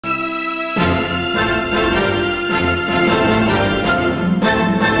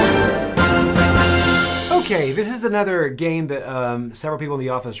Okay, this is another game that several people in the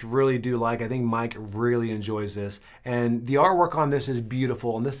office really do like. I think Mike really enjoys this. And the artwork on this is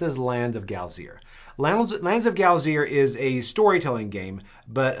beautiful, and this is Lands of Galzyr. Lands of Galzyr is a storytelling game,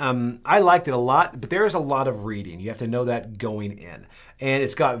 but I liked it a lot, but there's a lot of reading. You have to know that going in. And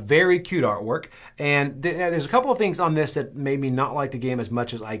it's got very cute artwork, and there's a couple of things on this that made me not like the game as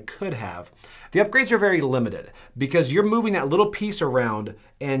much as I could have. The upgrades are very limited because you're moving that little piece around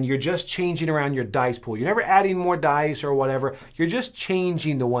and you're just changing around your dice pool. You're never adding more dice or whatever. You're just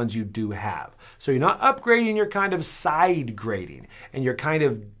changing the ones you do have. So you're not upgrading, you're kind of side grading, and you're kind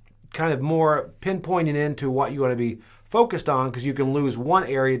of more pinpointing into what you want to be focused on, because you can lose one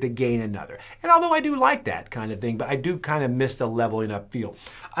area to gain another. And although I do like that kind of thing, but I do kind of miss the leveling up feel.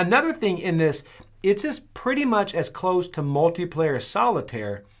 Another thing in this, it's just pretty much as close to multiplayer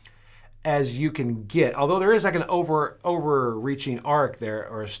solitaire as you can get. Although there is like an overreaching arc there,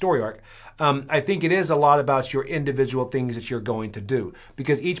 or a story arc, I think it is a lot about your individual things that you're going to do,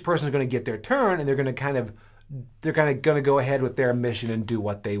 because each person is going to get their turn and they're going to go ahead with their mission and do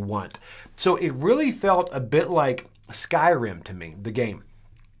what they want. So it really felt a bit like Skyrim to me, the game,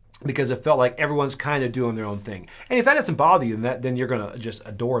 because it felt like everyone's kind of doing their own thing. And if that doesn't bother you, then you're going to just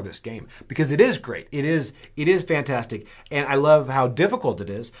adore this game, because it is great. It is fantastic. And I love how difficult it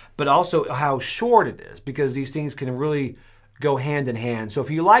is, but also how short it is, because these things can really go hand in hand. So if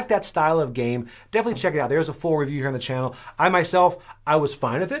you like that style of game, definitely check it out. There's a full review here on the channel. I was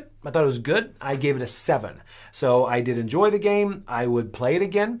fine with it. I thought it was good. I gave it a 7. So I did enjoy the game. I would play it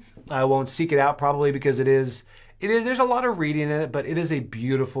again. I won't seek it out probably, because there's a lot of reading in it, but it is a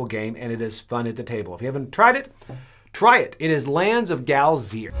beautiful game and it is fun at the table. If you haven't tried it, try it. It is Lands of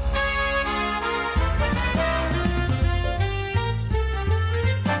Galzyr.